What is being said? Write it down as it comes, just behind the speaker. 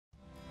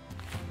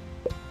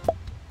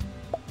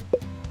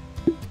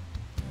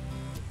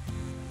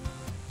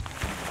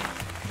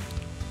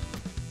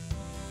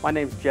My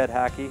name's Jed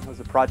Haacke. I was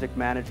the project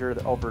manager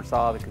that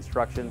oversaw the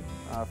construction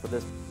for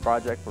this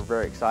project. We're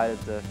very excited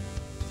to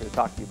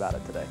talk to you about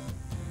it today.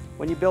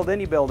 When you build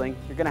any building,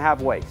 you're going to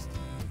have waste.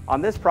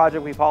 On this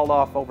project, we've hauled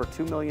off over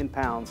 2 million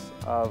pounds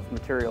of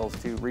materials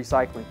to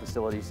recycling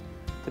facilities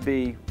to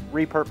be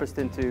repurposed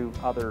into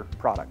other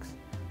products.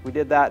 We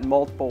did that in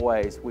multiple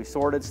ways. We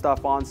sorted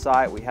stuff on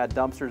site. We had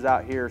dumpsters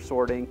out here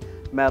sorting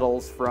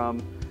metals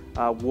from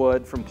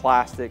wood, from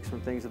plastics,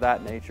 from things of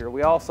that nature.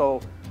 We also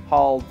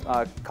hauled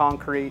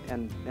concrete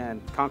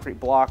and concrete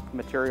block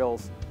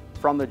materials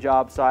from the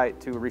job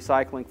site to a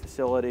recycling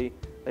facility.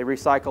 They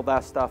recycled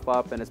that stuff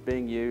up and it's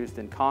being used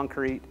in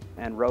concrete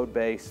and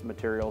road-based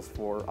materials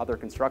for other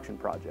construction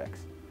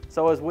projects.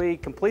 So as we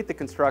complete the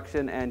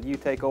construction and you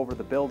take over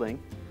the building,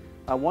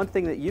 one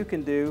thing that you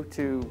can do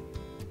to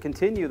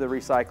continue the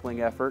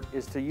recycling effort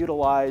is to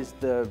utilize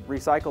the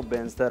recycle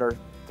bins that are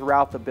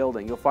throughout the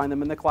building. You'll find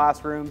them in the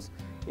classrooms,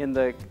 in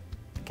the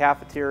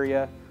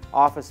cafeteria,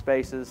 office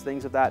spaces,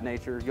 things of that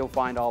nature. You'll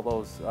find all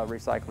those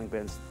recycling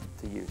bins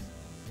to use.